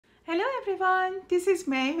Hello everyone, this is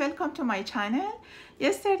May. Welcome to my channel.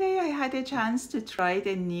 Yesterday I had a chance to try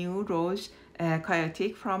the new Rouge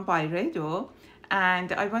Chaotique from Byredo,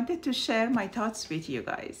 and I wanted to share my thoughts with you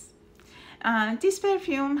guys. This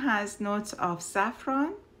perfume has notes of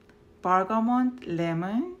saffron, bergamot,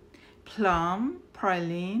 lemon, plum,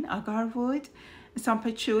 praline, agarwood, some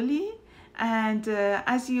patchouli, and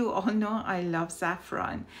as you all know, I love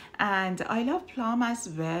saffron and I love plum as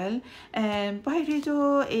well.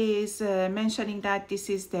 Byredo is mentioning that this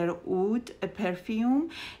is their oud perfume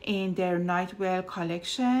in their Nightwear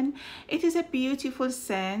collection. It is a beautiful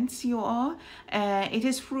scent, you all. It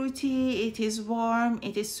is fruity, it is warm,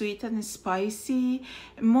 it is sweet and spicy.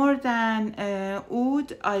 More than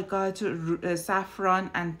oud, I got saffron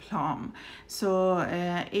and plum. So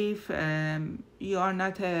if you are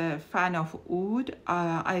not a fan of oud,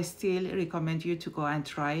 I still recommend you to go and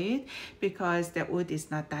try it because the oud is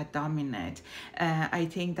not that dominant. I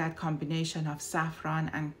think that combination of saffron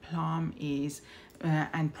and plum is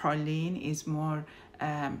and praline is more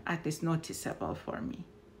at least noticeable for me.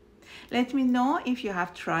 Let me know if you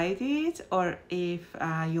have tried it or if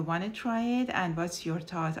you want to try it, and what's your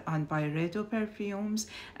thought on Byredo perfumes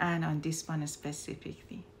and on this one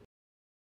specifically.